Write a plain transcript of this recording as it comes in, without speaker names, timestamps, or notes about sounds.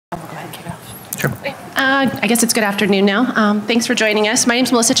Sure. I guess it's good afternoon now. Thanks for joining us. My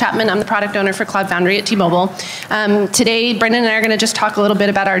name's Melissa Chapman. I'm the product owner for Cloud Foundry at T-Mobile. Today, Brendan and I are going to just talk a little bit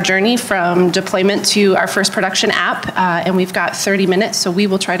about our journey from deployment to our first production app. And we've got 30 minutes, so we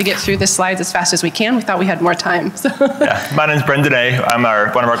will try to get through the slides as fast as we can. We thought we had more time. So. Yeah, my name's brendan.aye. I'm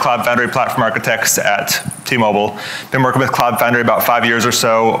one of our Cloud Foundry platform architects at T-Mobile. Been working with Cloud Foundry about 5 years or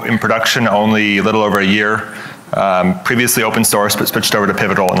so. In production, only a little over a year. Previously open source, but switched over to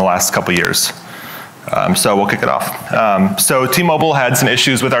Pivotal in the last couple years. So we'll kick it off. So T-Mobile had some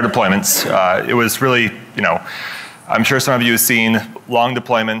issues with our deployments. It was really, I'm sure some of you have seen long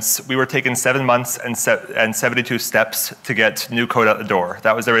deployments. We were taking 7 months and 72 steps to get new code out the door.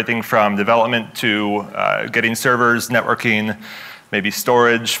 That was everything from development to getting servers, networking, maybe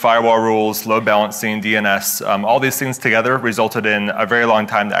storage, firewall rules, load balancing, DNS. All these things together resulted in a very long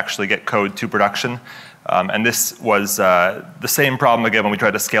time to actually get code to production. And this was the same problem again when we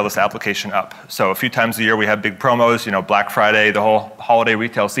tried to scale this application up. So a few times a year we have big promos, Black Friday, the whole holiday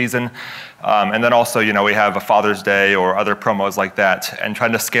retail season. And then also, we have a Father's Day or other promos like that. And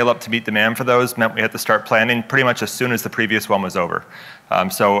trying to scale up to meet demand for those meant we had to start planning pretty much as soon as the previous one was over.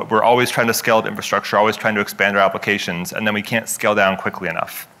 So we're always trying to scale up infrastructure, always trying to expand our applications, and then we can't scale down quickly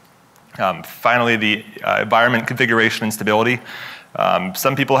enough. Finally, the environment configuration and stability.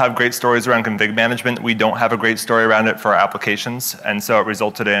 Some people have great stories around config management. We don't have a great story around it for our applications, and so it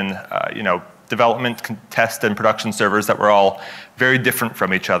resulted in development, test, and production servers that were all very different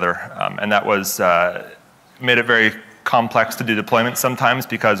from each other, and that was made it very complex to do deployments sometimes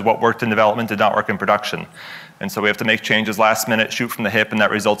because what worked in development did not work in production, and so we have to make changes last minute, shoot from the hip, and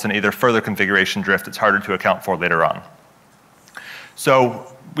that results in either further configuration drift that's harder to account for later on. So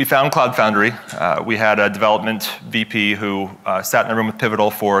we found Cloud Foundry. We had a development VP who sat in the room with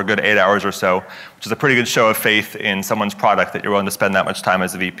Pivotal for a good 8 hours or so, which is a pretty good show of faith in someone's product that you're willing to spend that much time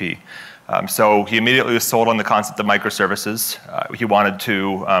as a VP. So he immediately was sold on the concept of microservices. He wanted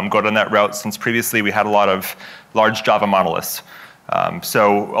to go down that route since previously we had a lot of large Java monoliths.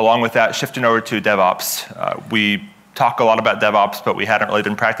 So along with that, shifting over to DevOps, we talk a lot about DevOps, but we hadn't really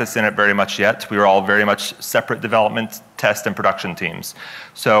been practicing it very much yet. We were all very much separate development, test, and production teams.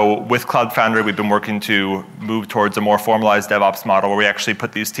 So with Cloud Foundry, we've been working to move towards a more formalized DevOps model where we actually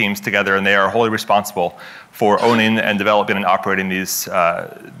put these teams together and they are wholly responsible for owning and developing and operating these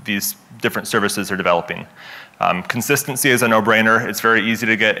different services they're developing. Consistency is a no-brainer. It's very easy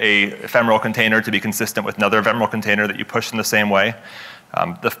to get a ephemeral container to be consistent with another ephemeral container that you push in the same way.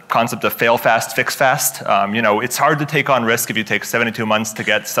 The concept of fail fast, fix fast. It's hard to take on risk if you take 72 months to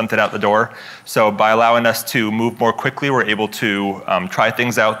get something out the door. So by allowing us to move more quickly, we're able to try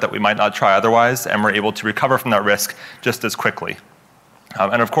things out that we might not try otherwise, and we're able to recover from that risk just as quickly.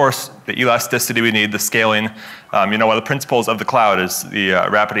 And of course, the elasticity we need, the scaling. One of the principles of the cloud is the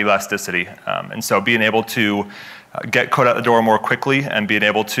rapid elasticity. And so being able to get code out the door more quickly and being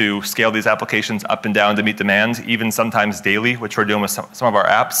able to scale these applications up and down to meet demand, even sometimes daily, which we're doing with some of our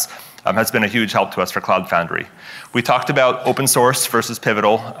apps, has been a huge help to us for Cloud Foundry. We talked about open source versus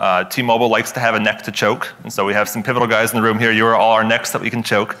Pivotal. T-Mobile likes to have a neck to choke, and so we have some Pivotal guys in the room here. You are all our necks that we can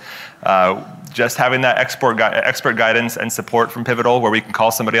choke. Just having that expert guidance and support from Pivotal where we can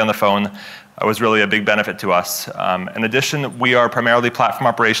call somebody on the phone was really a big benefit to us. In addition, we are primarily platform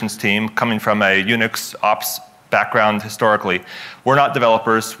operations team coming from a Unix ops background historically. We're not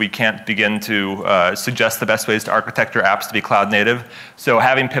developers. We can't begin to suggest the best ways to architect your apps to be cloud native. So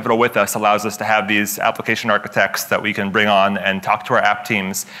having Pivotal with us allows us to have these application architects that we can bring on and talk to our app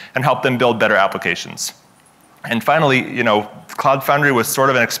teams and help them build better applications. And finally, Cloud Foundry was sort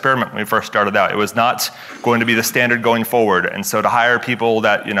of an experiment when we first started out. It was not going to be the standard going forward. And so to hire people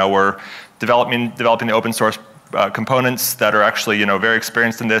that were developing the open source components that are actually very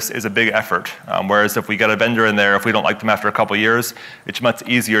experienced in this is a big effort. Whereas if we get a vendor in there, if we don't like them after a couple of years, it's much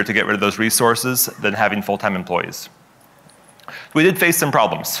easier to get rid of those resources than having full-time employees. We did face some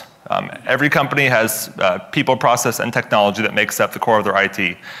problems. Every company has people, process, and technology that makes up the core of their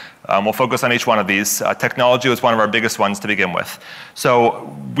IT. We'll focus on each one of these. Technology was one of our biggest ones to begin with.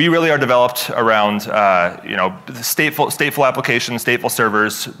 So we really are developed around stateful applications, stateful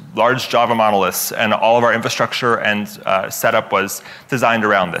servers, large Java monoliths, and all of our infrastructure and setup was designed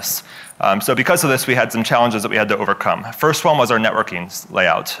around this. So because of this, we had some challenges that we had to overcome. First one was our networking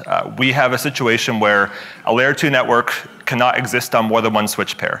layout. We have a situation where a layer 2 network cannot exist on more than one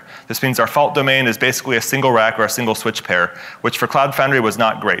switch pair. This means our fault domain is basically a single rack or a single switch pair, which for Cloud Foundry was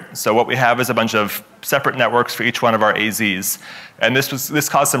not great. So what we have is a bunch of separate networks for each one of our AZs. And this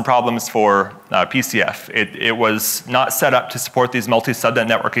caused some problems for PCF. It was not set up to support these multi-subnet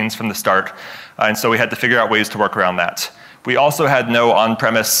networkings from the start. And so we had to figure out ways to work around that. We also had no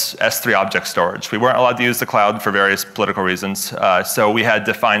on-premise S3 object storage. We weren't allowed to use the cloud for various political reasons, so we had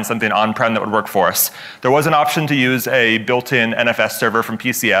to find something on-prem that would work for us. There was an option to use a built-in NFS server from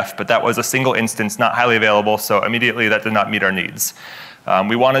PCF, but that was a single instance, not highly available, so immediately that did not meet our needs.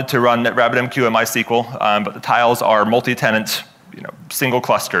 We wanted to run RabbitMQ and MySQL, but the tiles are multi-tenant, single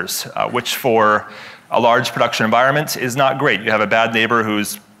clusters, which for a large production environment is not great. You have a bad neighbor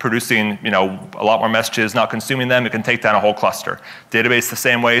who's producing a lot more messages, not consuming them, it can take down a whole cluster. Database the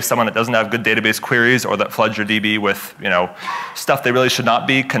same way, someone that doesn't have good database queries or that floods your DB with stuff they really should not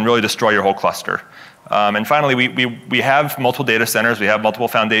be can really destroy your whole cluster. And finally, we have multiple data centers, we have multiple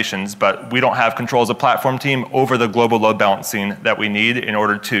foundations, but we don't have control as a platform team over the global load balancing that we need in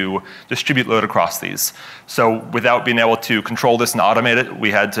order to distribute load across these. So without being able to control this and automate it,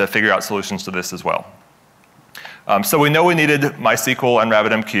 we had to figure out solutions to this as well. So we know we needed MySQL and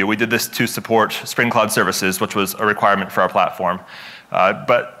RabbitMQ. We did this to support Spring Cloud Services, which was a requirement for our platform.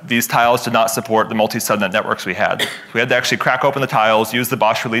 But these tiles did not support the multi-subnet networks we had. We had to actually crack open the tiles, use the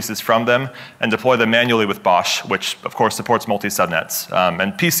BOSH releases from them, and deploy them manually with BOSH, which of course supports multi-subnets.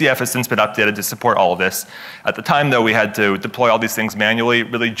 And PCF has since been updated to support all of this. At the time though, we had to deploy all these things manually,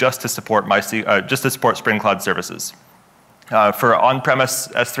 really just to support Spring Cloud Services. For on-premise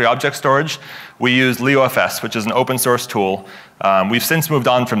S3 object storage, we use LeoFS, which is an open source tool. We've since moved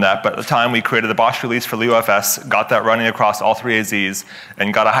on from that, but at the time we created the BOSH release for LeoFS, got that running across all 3 AZs,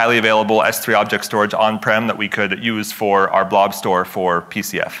 and got a highly available S3 object storage on-prem that we could use for our blob store for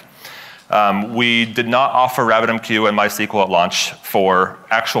PCF. We did not offer RabbitMQ and MySQL at launch for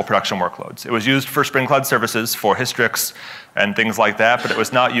actual production workloads. It was used for Spring Cloud Services, for Hystrix, and things like that, but it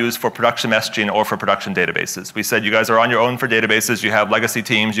was not used for production messaging or for production databases. We said you guys are on your own for databases, you have legacy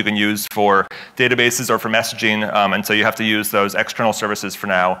teams you can use for databases or for messaging, and so you have to use those external services for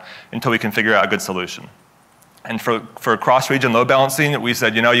now until we can figure out a good solution. And for cross-region load balancing, we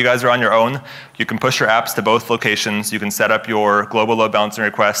said, you guys are on your own. You can push your apps to both locations. You can set up your global load balancing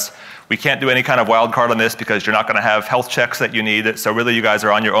requests. We can't do any kind of wildcard on this because you're not going to have health checks that you need. So really, you guys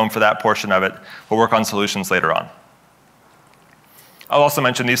are on your own for that portion of it. We'll work on solutions later on. I'll also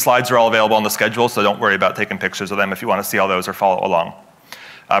mention these slides are all available on the schedule, so don't worry about taking pictures of them if you want to see all those or follow along.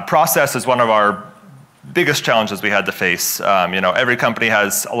 Process is one of our biggest challenges we had to face. Every company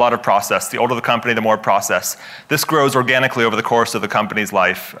has a lot of process. The older the company, the more process. This grows organically over the course of the company's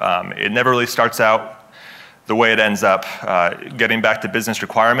life. It never really starts out the way it ends up. Getting back to business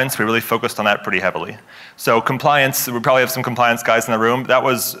requirements, we really focused on that pretty heavily. So compliance, we probably have some compliance guys in the room. That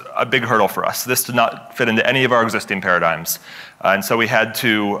was a big hurdle for us. This did not fit into any of our existing paradigms. And so we had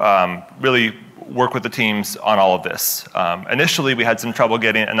to really work with the teams on all of this. Initially, we had some trouble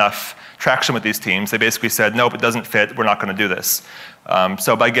getting enough traction with these teams. They basically said, nope, it doesn't fit, we're not going to do this.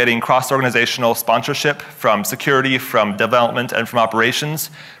 So by getting cross-organizational sponsorship from security, from development, and from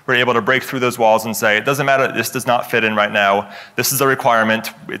operations, we're able to break through those walls and say, it doesn't matter, this does not fit in right now. This is a requirement,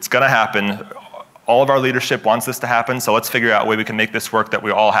 it's going to happen. All of our leadership wants this to happen, so let's figure out a way we can make this work that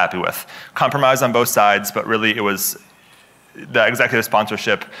we're all happy with. Compromise on both sides, but really it was the executive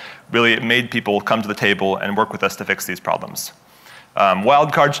sponsorship really made people come to the table and work with us to fix these problems.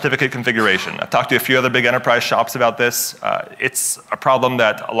 Wildcard certificate configuration. I've talked to a few other big enterprise shops about this. It's a problem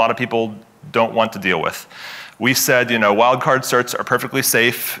that a lot of people don't want to deal with. We said, wildcard certs are perfectly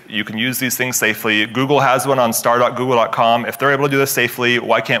safe. You can use these things safely. Google has one on star.google.com. If they're able to do this safely,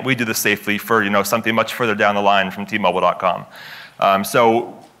 why can't we do this safely for something much further down the line from tmobile.com?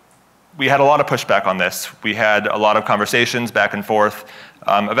 So we had a lot of pushback on this. We had a lot of conversations back and forth.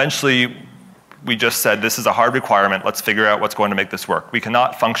 Eventually, we just said, this is a hard requirement. Let's figure out what's going to make this work. We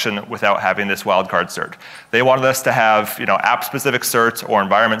cannot function without having this wildcard cert. They wanted us to have app-specific certs or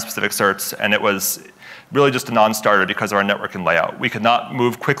environment-specific certs, and it was really just a non-starter because of our networking layout. We could not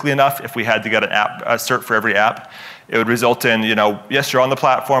move quickly enough if we had to get a cert for every app. It would result in, yes, you're on the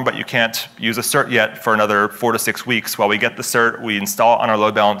platform, but you can't use a cert yet for another 4 to 6 weeks. While we get the cert, we install it on our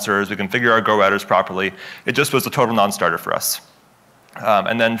load balancers, we configure our Go routers properly. It just was a total non-starter for us.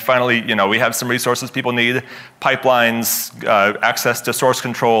 And then finally, we have some resources people need, pipelines, access to source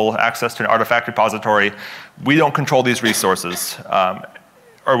control, access to an artifact repository. We don't control these resources,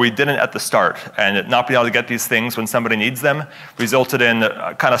 or we didn't at the start. And not being able to get these things when somebody needs them resulted in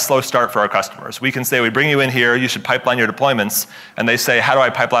a kind of slow start for our customers. We can say, we bring you in here, you should pipeline your deployments. And they say, how do I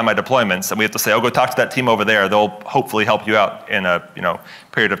pipeline my deployments? And we have to say, oh, go talk to that team over there. They'll hopefully help you out in a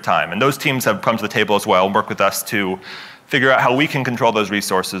period of time. And those teams have come to the table as well and work with us to figure out how we can control those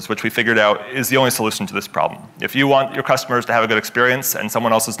resources, which we figured out is the only solution to this problem. If you want your customers to have a good experience and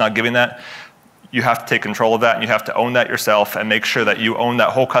someone else is not giving that, you have to take control of that, and you have to own that yourself and make sure that you own that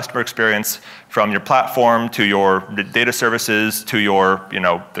whole customer experience from your platform to your data services to your,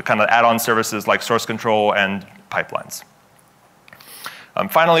 the kind of add-on services like source control and pipelines.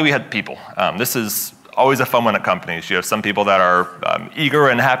 Finally, we had people. This is always a fun one at companies. You have some people that are eager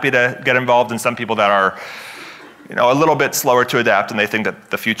and happy to get involved, and some people that are a little bit slower to adapt, and they think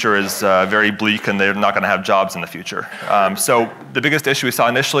that the future is very bleak and they're not going to have jobs in the future. So the biggest issue we saw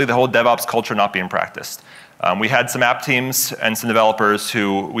initially, the whole DevOps culture not being practiced. We had some app teams and some developers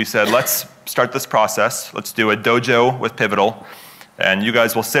who we said, let's start this process. Let's do a dojo with Pivotal, and you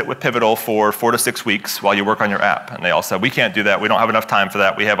guys will sit with Pivotal for 4 to 6 weeks while you work on your app. And they all said, we can't do that. We don't have enough time for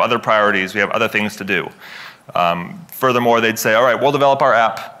that. We have other priorities. We have other things to do. Furthermore, they'd say, all right, we'll develop our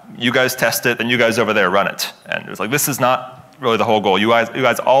app. You guys test it, and you guys over there run it. And it was like, this is not really the whole goal. You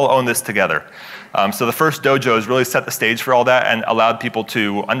guys all own this together. So the first dojos really set the stage for all that and allowed people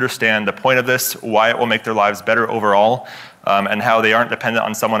to understand the point of this, why it will make their lives better overall, and how they aren't dependent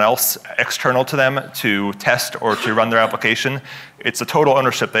on someone else external to them to test or to run their application. It's a total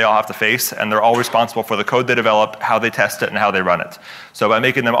ownership they all have to face, and they're all responsible for the code they develop, how they test it, and how they run it. So by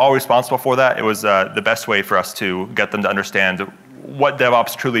making them all responsible for that, it was the best way for us to get them to understand what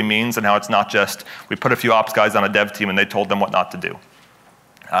DevOps truly means and how it's not just we put a few ops guys on a dev team and they told them what not to do.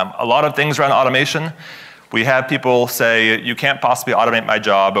 A lot of things around automation. We have people say, you can't possibly automate my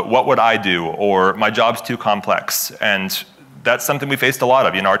job, but what would I do? Or my job's too complex. And that's something we faced a lot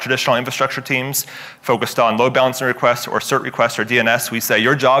of. Our traditional infrastructure teams focused on load balancing requests or cert requests or DNS. We say,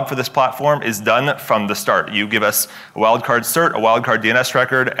 your job for this platform is done from the start. You give us a wildcard cert, a wildcard DNS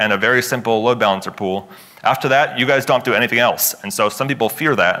record, and a very simple load balancer pool. After that, you guys don't do anything else. And so some people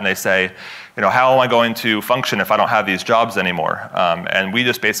fear that, and they say, how am I going to function if I don't have these jobs anymore? And we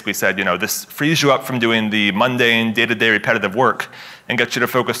just basically said, this frees you up from doing the mundane, day-to-day repetitive work and gets you to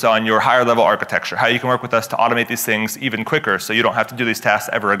focus on your higher level architecture, how you can work with us to automate these things even quicker so you don't have to do these tasks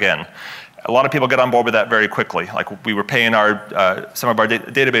ever again. A lot of people get on board with that very quickly. Like we were paying some of our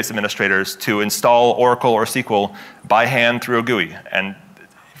database administrators to install Oracle or SQL by hand through a GUI. And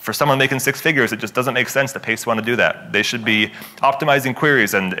for someone making 6 figures, it just doesn't make sense to pay someone to do that. They should be optimizing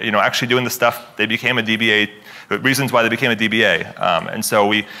queries and actually doing the stuff they became a DBA, reasons why they became a DBA. And so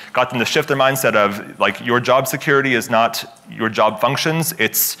we got them to shift their mindset of your job security is not your job functions,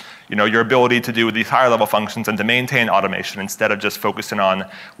 it's your ability to do these higher level functions and to maintain automation instead of just focusing on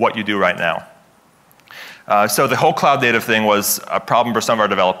what you do right now. So the whole cloud native thing was a problem for some of our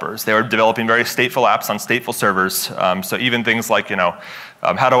developers. They were developing very stateful apps on stateful servers. So even things like,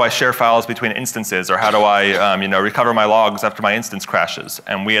 how do I share files between instances, or how do I recover my logs after my instance crashes?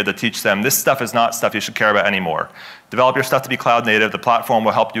 And we had to teach them, this stuff is not stuff you should care about anymore. Develop your stuff to be cloud native. The platform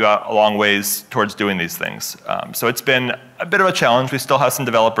will help you out a long ways towards doing these things. So it's been a bit of a challenge. We still have some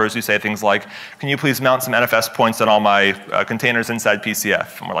developers who say things like, can you please mount some NFS points on all my containers inside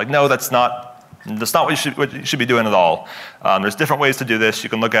PCF? And we're like, no, that's not what you should be doing at all. There's different ways to do this.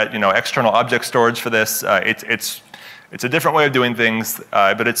 You can look at external object storage for this. It's a different way of doing things,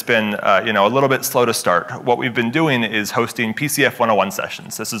 but it's been a little bit slow to start. What we've been doing is hosting PCF 101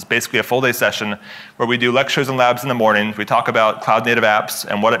 sessions. This is basically a full day session where we do lectures and labs in the morning. We talk about cloud native apps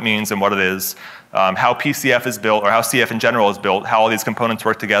and what it means and what it is, how PCF is built, or how CF in general is built, how all these components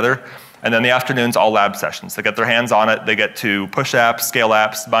work together. And then the afternoon's all lab sessions. They get their hands on it. They get to push apps, scale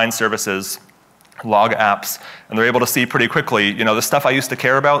apps, bind services, log apps, and they're able to see pretty quickly, the stuff I used to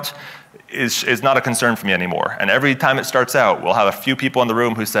care about is not a concern for me anymore. And every time it starts out, we'll have a few people in the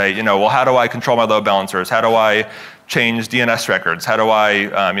room who say, well, how do I control my load balancers? How do I change DNS records? How do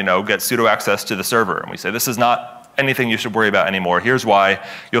I, get pseudo access to the server? And we say, this is not anything you should worry about anymore. Here's why.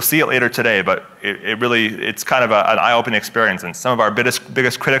 You'll see it later today, but it's kind of an eye-opening experience. And some of our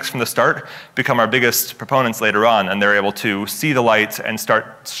biggest critics from the start become our biggest proponents later on, and they're able to see the light and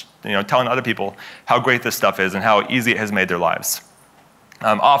start telling other people how great this stuff is and how easy it has made their lives.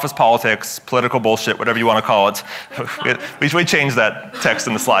 Office politics, political bullshit, whatever you want to call it. We changed that text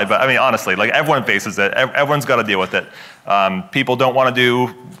in the slide, but I mean, honestly, everyone faces it. Everyone's got to deal with it. People don't want to do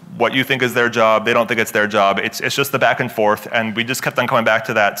what you think is their job. They don't think it's their job. It's just the back and forth, and we just kept on coming back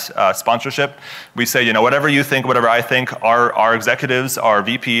to that sponsorship. We say, whatever you think, whatever I think, our executives, our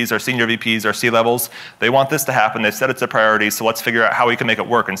VPs, our senior VPs, our C-levels, they want this to happen. They've said it's a priority, so let's figure out how we can make it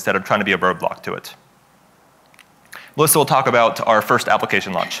work instead of trying to be a roadblock to it. Melissa will talk about our first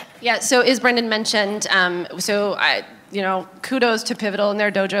application launch. Yeah, so as Brendan mentioned, kudos to Pivotal and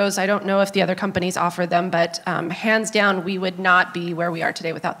their dojos. I don't know if the other companies offer them, but hands down, we would not be where we are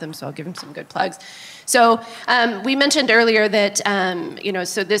today without them, so I'll give them some good plugs. So we mentioned earlier that,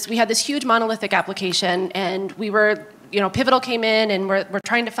 we had this huge monolithic application, and we were Pivotal came in, and we're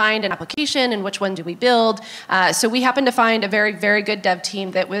trying to find an application, and which one do we build? So we happened to find a very, very good dev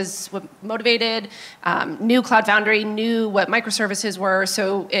team that was motivated, knew Cloud Foundry, knew what microservices were,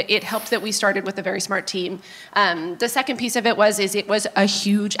 so it helped that we started with a very smart team. The second piece of it was it was a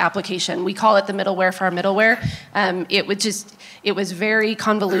huge application. We call it the middleware for our middleware. It was very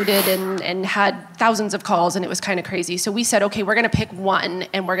convoluted and had thousands of calls, and it was kind of crazy. So we said, okay, we're going to pick one,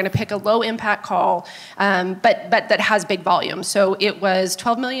 and we're going to pick a low impact call, but that has big volume. So it was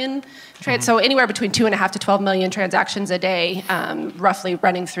 12 million, so anywhere between 2.5 to 12 million transactions a day, roughly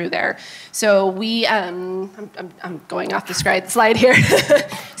running through there. So we, I'm going off the slide here.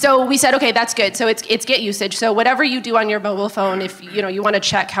 So we said, okay, that's good. So it's get usage. So whatever you do on your mobile phone, if you want to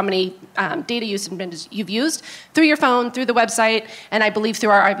check how many data usage you've used through your phone, through the website, and I believe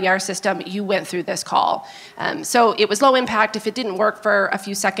through our IVR system, you went through this call. So it was low impact. If it didn't work for a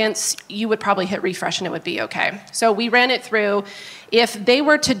few seconds, you would probably hit refresh and it would be okay. So we ran it through. If they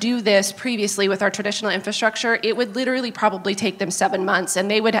were to do this previously with our traditional infrastructure, it would literally probably take them 7 months,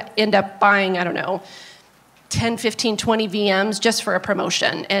 and they would end up buying, I don't know, 10, 15, 20 VMs just for a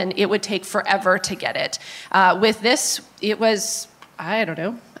promotion, and it would take forever to get it. With this, it was, I don't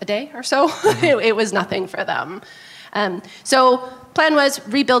know, a day or so. It was nothing for them. So plan was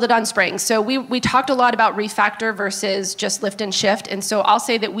rebuild it on Spring. So we talked a lot about refactor versus just lift and shift. And so I'll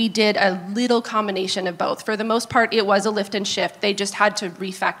say that we did a little combination of both. For the most part, it was a lift and shift. They just had to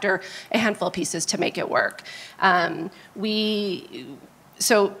refactor a handful of pieces to make it work.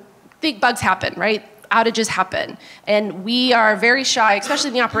 So big bugs happen, right? Outages happen. And we are very shy, especially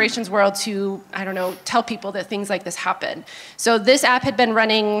in the operations world, to, tell people that things like this happen. So this app had been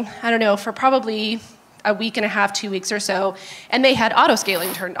running, for probably a week and a half, 2 weeks or so, and they had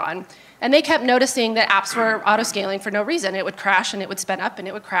auto-scaling turned on. And they kept noticing that apps were auto-scaling for no reason. It would crash, and it would spin up, and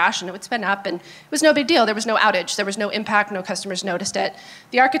it would crash, and it would spin up, and it was no big deal. There was no outage. There was no impact. No customers noticed it.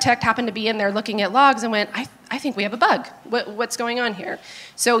 The architect happened to be in there looking at logs and went, I think we have a bug. What's going on here?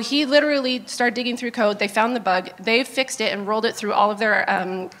 So he literally started digging through code. They found the bug. They fixed it and rolled it through all of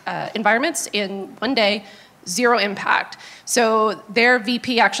their environments in 1 day. Zero impact. So their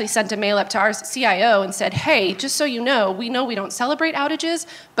VP actually sent a mail up to our CIO and said, hey, just so you know we don't celebrate outages,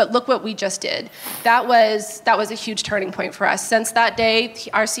 but look what we just did. That was a huge turning point for us. Since that day,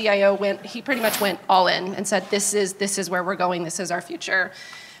 our CIO he pretty much went all in and said, this is where we're going, this is our future.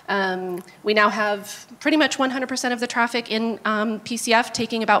 We now have pretty much 100% of the traffic in PCF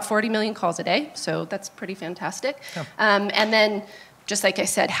taking about 40 million calls a day, so that's pretty fantastic. Yeah. And then, just like I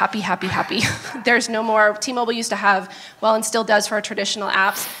said, happy, happy, happy. There's no more. T-Mobile used to have, and still does for our traditional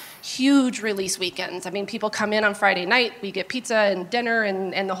apps, huge release weekends. I mean, people come in on Friday night, we get pizza and dinner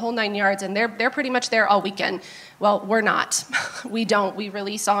and the whole 9 yards, and they're pretty much there all weekend. Well, we're not. We don't. We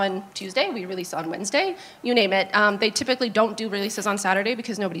release on Tuesday, we release on Wednesday, you name it. They typically don't do releases on Saturday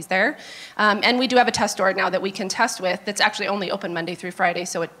because nobody's there. And we do have a test store now that we can test with that's actually only open Monday through Friday,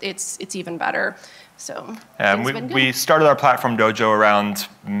 so it's even better. So we started our platform dojo around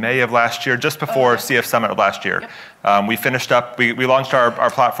May of last year, just before CF Summit of last year. Yep. We finished up, we launched our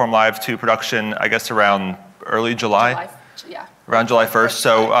platform live to production, I guess around early July. Around July 1st.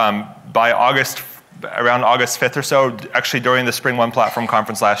 So by around August 5th or so, actually during the Spring One Platform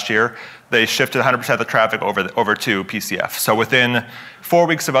Conference last year, they shifted 100% of the traffic over to PCF. So within 4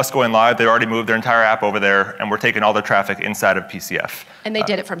 weeks of us going live, they already moved their entire app over there, and we're taking all their traffic inside of PCF. And they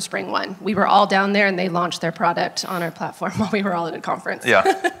did it from Spring One. We were all down there, and they launched their product on our platform while we were all at a conference.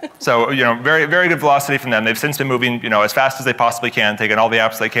 Yeah. So very, very good velocity from them. They've since been moving as fast as they possibly can, taking all the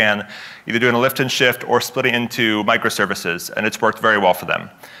apps they can, either doing a lift and shift or splitting into microservices, and it's worked very well for them.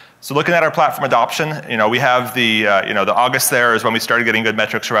 So looking at our platform adoption, we have the August there is when we started getting good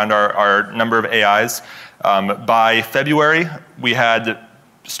metrics around our number of AIs. By February, we had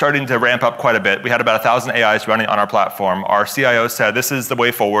starting to ramp up quite a bit. We had about 1,000 AIs running on our platform. Our CIO said, this is the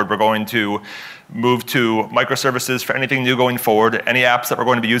way forward. We're going to move to microservices for anything new going forward. Any apps that we're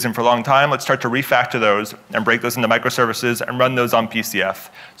going to be using for a long time, let's start to refactor those and break those into microservices and run those on PCF.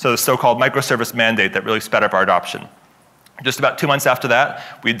 So the so-called microservice mandate that really sped up our adoption. Just about 2 months after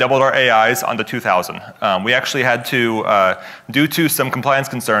that, we doubled our AIs onto 2,000. We actually had to, due to some compliance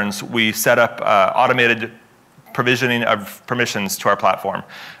concerns, we set up automated provisioning of permissions to our platform.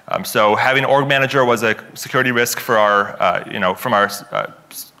 So having org manager was a security risk for our, from our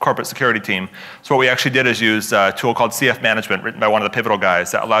corporate security team. So what we actually did is use a tool called CF Management, written by one of the Pivotal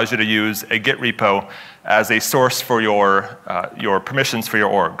guys, that allows you to use a Git repo as a source for your permissions for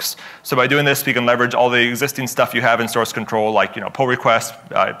your orgs. So by doing this, we can leverage all the existing stuff you have in source control, like pull requests,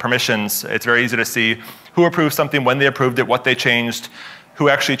 permissions. It's very easy to see who approved something, when they approved it, what they changed. who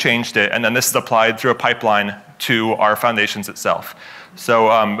actually changed it, and then this is applied through a pipeline to our foundations itself.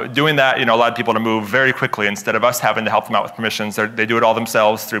 So doing that, allowed people to move very quickly instead of us having to help them out with permissions. They do it all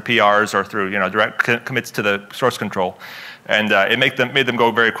themselves through PRs or through direct commits to the source control, and it made them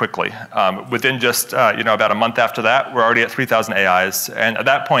go very quickly. Within just about a month after that, we're already at 3,000 AIs, and at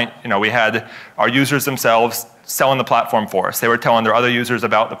that point, we had our users themselves selling the platform for us. They were telling their other users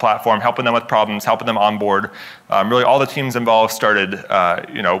about the platform, helping them with problems, helping them onboard. Really, all the teams involved started,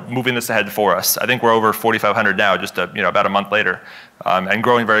 moving this ahead for us. I think we're over 4,500 now, just about a month later, and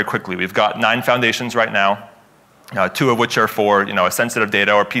growing very quickly. We've got 9 foundations right now, 2 of which are for a sensitive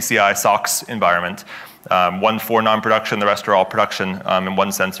data or PCI SOX environment. 1 for non-production, the rest are all production in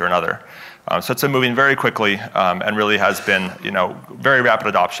one sense or another. So it's been moving very quickly and really has been very rapid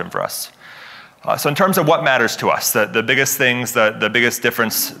adoption for us. So in terms of what matters to us, the biggest things, the biggest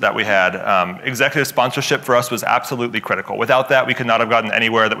difference that we had, executive sponsorship for us was absolutely critical. Without that, we could not have gotten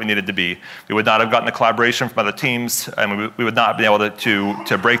anywhere that we needed to be. We would not have gotten the collaboration from other teams, and we would not have been able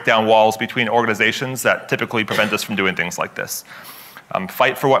to break down walls between organizations that typically prevent us from doing things like this.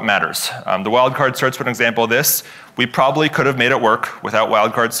 Fight for what matters. The wildcard certs were an example of this. We probably could have made it work without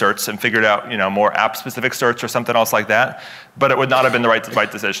wildcard certs and figured out more app-specific certs or something else like that, but it would not have been the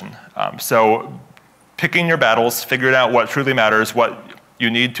right decision. So picking your battles, figuring out what truly matters, what you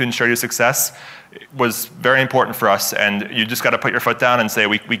need to ensure your success was very important for us, and you just got to put your foot down and say,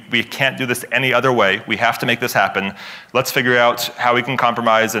 we can't do this any other way. We have to make this happen. Let's figure out how we can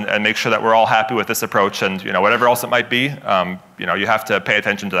compromise and make sure that we're all happy with this approach, and whatever else it might be, you have to pay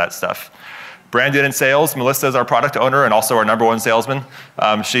attention to that stuff. Brandon in sales, Melissa is our product owner and also our #1 salesman.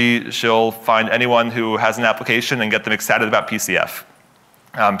 She'll find anyone who has an application and get them excited about PCF.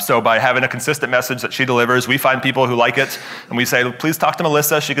 So by having a consistent message that she delivers, we find people who like it, and we say, please talk to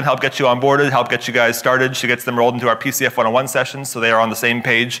Melissa. She can help get you onboarded, help get you guys started. She gets them rolled into our PCF 101 sessions, so they are on the same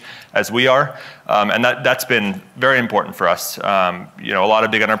page as we are. And that's been very important for us. A lot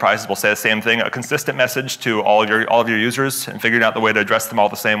of big enterprises will say the same thing. A consistent message to all of your users and figuring out the way to address them all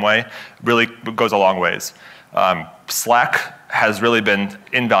the same way really goes a long ways. Slack has really been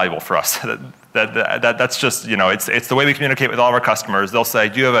invaluable for us. That's just, it's the way we communicate with all of our customers. They'll say,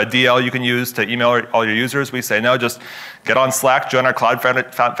 do you have a DL you can use to email all your users? We say, no, just get on Slack, join our Cloud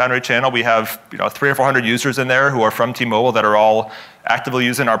Foundry channel. We have 300 or 400 users in there who are from T-Mobile that are all actively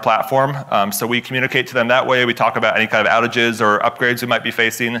using our platform. So we communicate to them that way. We talk about any kind of outages or upgrades we might be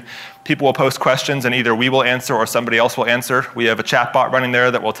facing. People will post questions and either we will answer or somebody else will answer. We have a chat bot running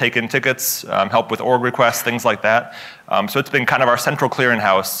there that will take in tickets, help with org requests, things like that. So it's been kind of our central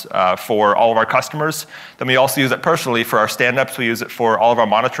clearinghouse for all of our customers. Then we also use it personally for our stand-ups. We use it for all of our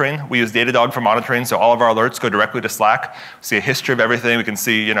monitoring. We use Datadog for monitoring, so all of our alerts go directly to Slack. We see a history of everything. We can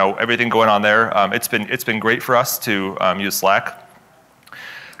see everything going on there. It's been great for us to use Slack.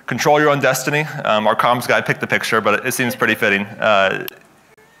 Control your own destiny. Our comms guy picked the picture, but it seems pretty fitting.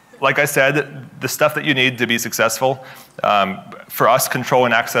 Like I said, the stuff that you need to be successful, for us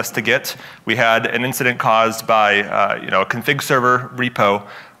controlling access to Git, we had an incident caused by a config server repo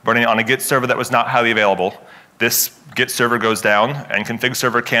running on a Git server that was not highly available. This Git server goes down, and config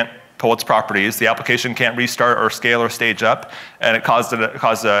server can't pull its properties. The application can't restart or scale or stage up, and it caused an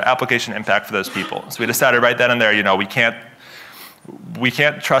application impact for those people. So we decided right then and there, we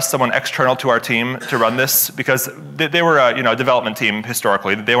can't trust someone external to our team to run this because they were a development team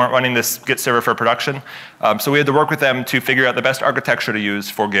historically. They weren't running this Git server for production. So we had to work with them to figure out the best architecture to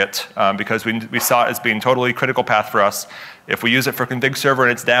use for Git because we saw it as being totally critical path for us. If we use it for config server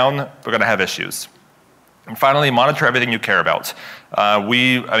and it's down, we're going to have issues. And finally, monitor everything you care about.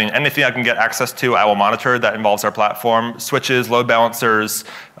 Anything I can get access to, I will monitor. That involves our platform, switches, load balancers,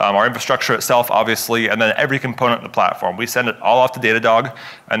 our infrastructure itself, obviously, and then every component of the platform. We send it all off to Datadog,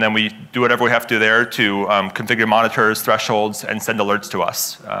 and then we do whatever we have to do there to configure monitors, thresholds, and send alerts to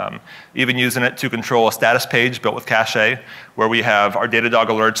us. Even using it to control a status page built with cache, where we have our Datadog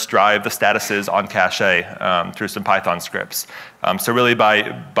alerts drive the statuses on cache through some Python scripts. So really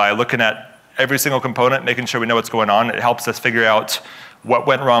by looking at every single component, making sure we know what's going on, it helps us figure out what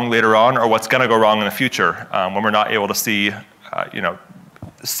went wrong later on or what's going to go wrong in the future when we're not able to see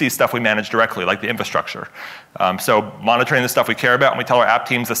stuff we manage directly, like the infrastructure. So monitoring the stuff we care about, and we tell our app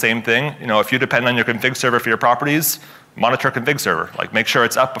teams the same thing. If you depend on your config server for your properties, monitor config server. Like make sure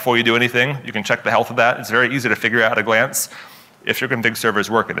it's up before you do anything. You can check the health of that. It's very easy to figure out at a glance if your config server is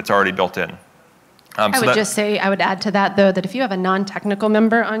working. It's already built in. I would add to that, though, that if you have a non-technical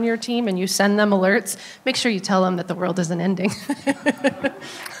member on your team and you send them alerts, make sure you tell them that the world isn't ending.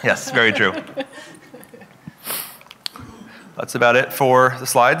 Yes, very true. That's about it for the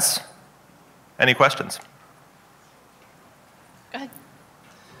slides. Any questions? Go ahead.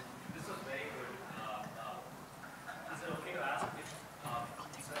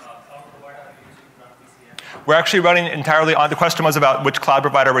 We're actually running entirely on, the question was about which cloud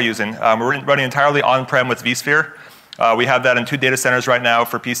provider we're using. We're running entirely on-prem with vSphere. We have that in 2 data centers right now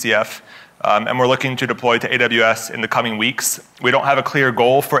for PCF. And we're looking to deploy to AWS in the coming weeks. We don't have a clear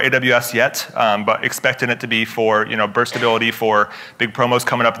goal for AWS yet, but expecting it to be for burstability, for big promos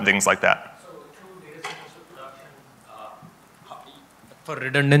coming up and things like that. For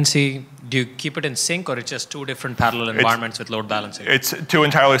redundancy, do you keep it in sync, or it's just 2 different parallel environments with load balancing? It's 2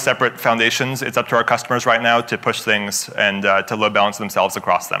 entirely separate foundations. It's up to our customers right now to push things and to load balance themselves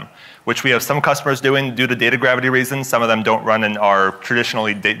across them, which we have some customers doing due to data gravity reasons. Some of them don't run in our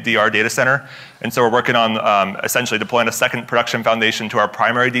traditionally DR data center. And so we're working on essentially deploying a second production foundation to our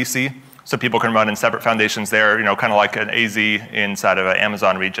primary DC so people can run in separate foundations there, kind of like an AZ inside of an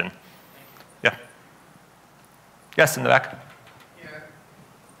Amazon region. Yeah. Yes, in the back.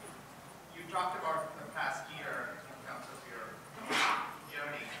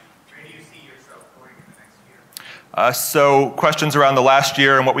 So questions around the last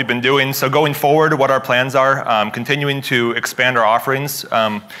year and what we've been doing. So going forward, what our plans are, continuing to expand our offerings.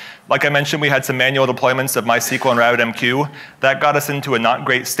 Like I mentioned, we had some manual deployments of MySQL and RabbitMQ. That got us into a not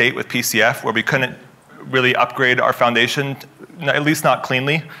great state with PCF where we couldn't really upgrade our foundation, at least not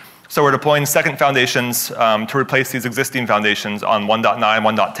cleanly. So we're deploying second foundations to replace these existing foundations on 1.9,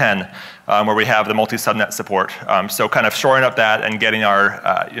 1.10, where we have the multi-subnet support. So kind of shoring up that and getting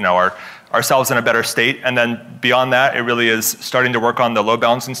ourselves in a better state. And then beyond that, it really is starting to work on the load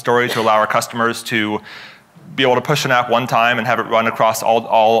balancing story to allow our customers to be able to push an app one time and have it run across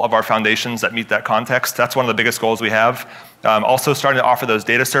all of our foundations that meet that context. That's one of the biggest goals we have. Also starting to offer those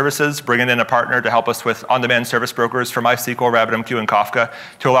data services, bringing in a partner to help us with on-demand service brokers for MySQL, RabbitMQ, and Kafka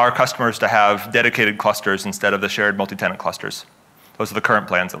to allow our customers to have dedicated clusters instead of the shared multi-tenant clusters. Those are the current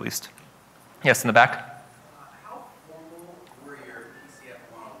plans, at least. Yes, in the back.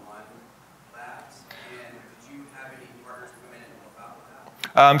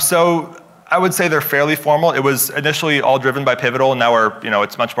 So I would say they're fairly formal. It was initially all driven by Pivotal, and now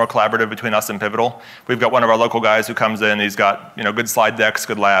it's much more collaborative between us and Pivotal. We've got one of our local guys who comes in. He's got good slide decks,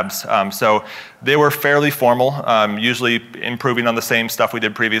 good labs. So they were fairly formal, usually improving on the same stuff we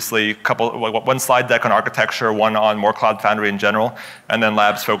did previously. One slide deck on architecture, one on more Cloud Foundry in general, and then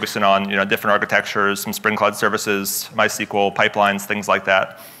labs focusing on different architectures, some Spring Cloud services, MySQL pipelines, things like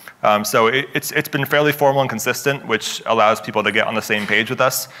that. So it's been fairly formal and consistent, which allows people to get on the same page with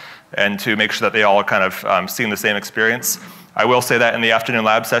us and to make sure that they all are kind of seeing the same experience. I will say that in the afternoon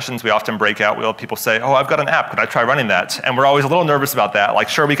lab sessions, we often break out. We'll have people say, oh, I've got an app. Could I try running that? And we're always a little nervous about that. Like,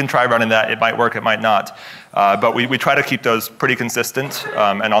 sure, we can try running that. It might work. It might not. But we try to keep those pretty consistent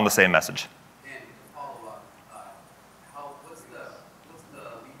and on the same message.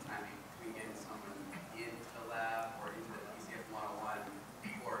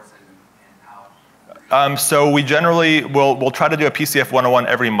 So we generally we'll try to do a PCF 101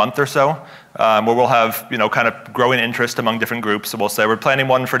 every month or so, where we'll have kind of growing interest among different groups. So we'll say we're planning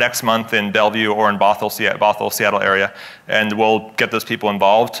one for next month in Bellevue or in Bothell, Seattle area, and we'll get those people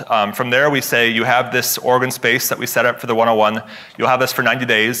involved. From there, we say you have this Oregon space that we set up for the 101. You'll have this for 90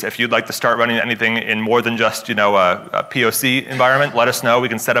 days. If you'd like to start running anything in more than just a POC environment, let us know. We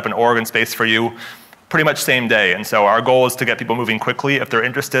can set up an Oregon space for you pretty much same day. And so our goal is to get people moving quickly. If they're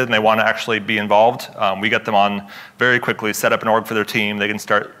interested and they want to actually be involved, we get them on very quickly, set up an org for their team. They can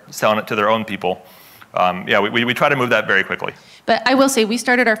start selling it to their own people. We try to move that very quickly. But I will say we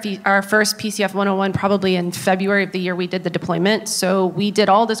started our first PCF 101 probably in February of the year we did the deployment. So we did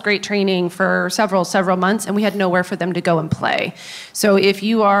all this great training for several months, and we had nowhere for them to go and play. So if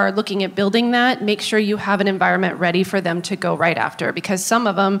you are looking at building that, make sure you have an environment ready for them to go right after, because some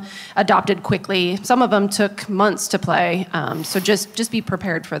of them adopted quickly. Some of them took months to play. So just be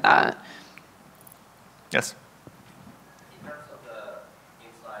prepared for that. Yes.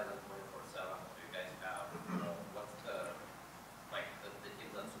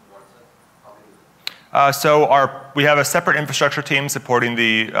 We have a separate infrastructure team supporting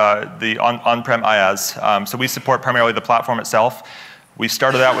the on-prem IaaS. So we support primarily the platform itself. We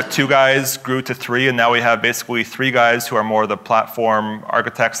started out with 2 guys, grew to 3, and now we have basically 3 guys who are more the platform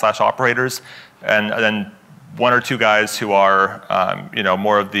architects / operators, and then 1 or 2 guys who are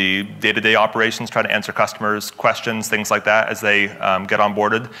more of the day-to-day operations, trying to answer customers' questions, things like that as they get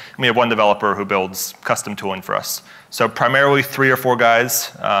onboarded. And we have 1 developer who builds custom tooling for us. So primarily 3 or 4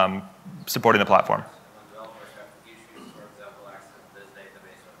 guys supporting the platform.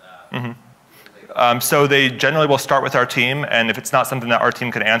 Mm-hmm. So they generally will start with our team, and if it's not something that our team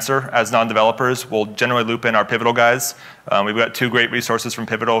can answer as non-developers, we'll generally loop in our Pivotal guys. We've got 2 great resources from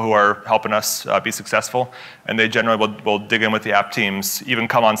Pivotal who are helping us be successful, and they generally will dig in with the app teams, even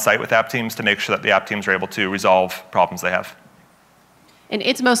come on site with app teams to make sure that the app teams are able to resolve problems they have. And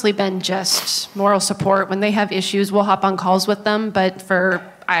it's mostly been just moral support. When they have issues, we'll hop on calls with them, but for,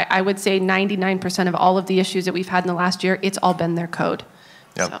 I would say 99% of all of the issues that we've had in the last year, it's all been their code.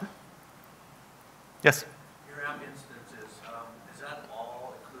 Yep. So. Yes? Your app instances, is that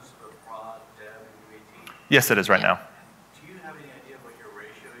all inclusive of prod, dev, and UAT? Yes, it is right now. Do you have any idea what your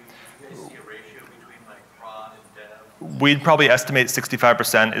ratio, you guys see a ratio between like prod and dev? We'd probably estimate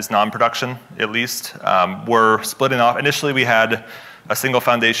 65% is non-production, at least. We're splitting off. Initially, we had a single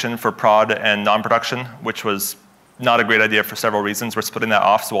foundation for prod and non-production, which was not a great idea for several reasons. We're splitting that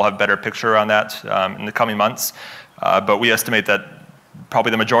off, so we'll have a better picture on that in the coming months. But we estimate that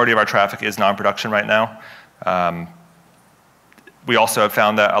probably the majority of our traffic is non-production right now. We also have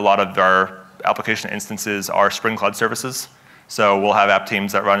found that a lot of our application instances are Spring Cloud services. So we'll have app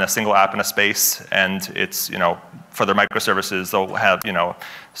teams that run a single app in a space, and it's, for their microservices, they'll have,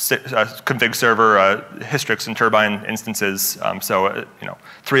 config server, Hystrix and Turbine instances.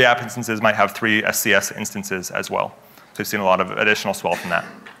 3 app instances might have 3 SCS instances as well. So we've seen a lot of additional swell from that.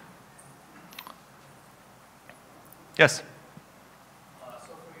 Yes? So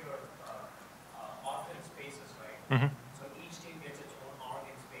for your organ spaces, right? Mm-hmm. So each team gets its own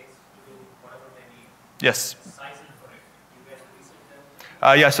organ space to do whatever they need. Yes. Sizing for it. You guys research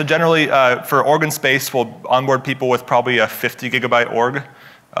them? Yeah, so generally for organ space, we'll onboard people with probably a 50 gigabyte org.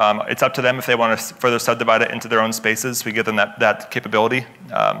 It's up to them if they want to further subdivide it into their own spaces. We give them that capability.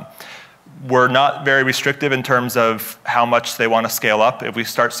 We're not very restrictive in terms of how much they want to scale up. If we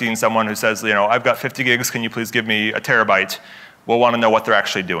start seeing someone who says, I've got 50 gigs, can you please give me a terabyte? We'll want to know what they're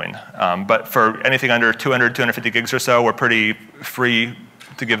actually doing. But for anything under 200, 250 gigs or so, we're pretty free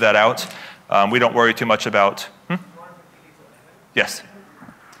to give that out. We don't worry too much about. Yes.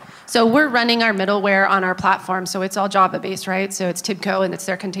 So we're running our middleware on our platform, so it's all Java-based, right? So it's Tibco, and it's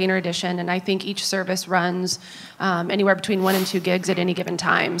their container edition, and I think each service runs anywhere between 1 and 2 gigs at any given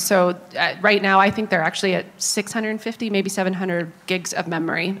time. So right now, I think they're actually at 650, maybe 700 gigs of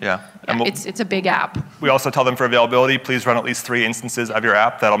memory. Yeah. It's a big app. We also tell them for availability, please run at least 3 instances of your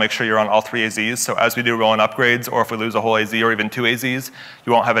app. That'll make sure you're on all 3 AZs. So as we do roll-in upgrades, or if we lose a whole AZ or even 2 AZs,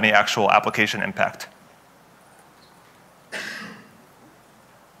 you won't have any actual application impact.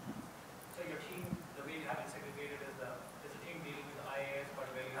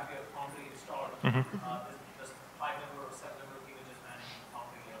 There's 5-member or 7-member team that just managing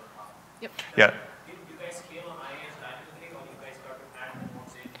Foundry level top. Yep. Yeah. Do you guys scale on IaaS dynamically, or do you guys start to add the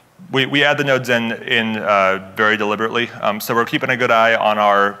nodes in? We add the nodes in very deliberately. So we're keeping a good eye on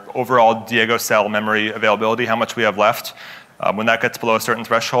our overall Diego cell memory availability, how much we have left. When that gets below a certain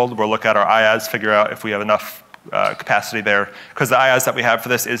threshold, we'll look at our IaaS, figure out if we have enough capacity there. Because the IaaS that we have for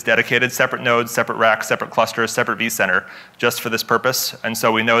this is dedicated, separate nodes, separate racks, separate clusters, separate vCenter, just for this purpose. And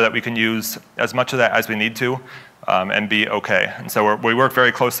so we know that we can use as much of that as we need to and be okay. And so we work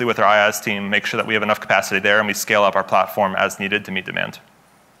very closely with our IaaS team, make sure that we have enough capacity there, and we scale up our platform as needed to meet demand.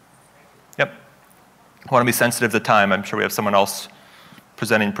 Yep. I want to be sensitive to time. I'm sure we have someone else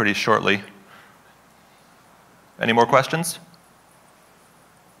presenting pretty shortly. Any more questions?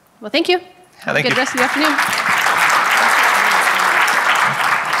 Well, thank you. Yeah, Have a good rest of the afternoon.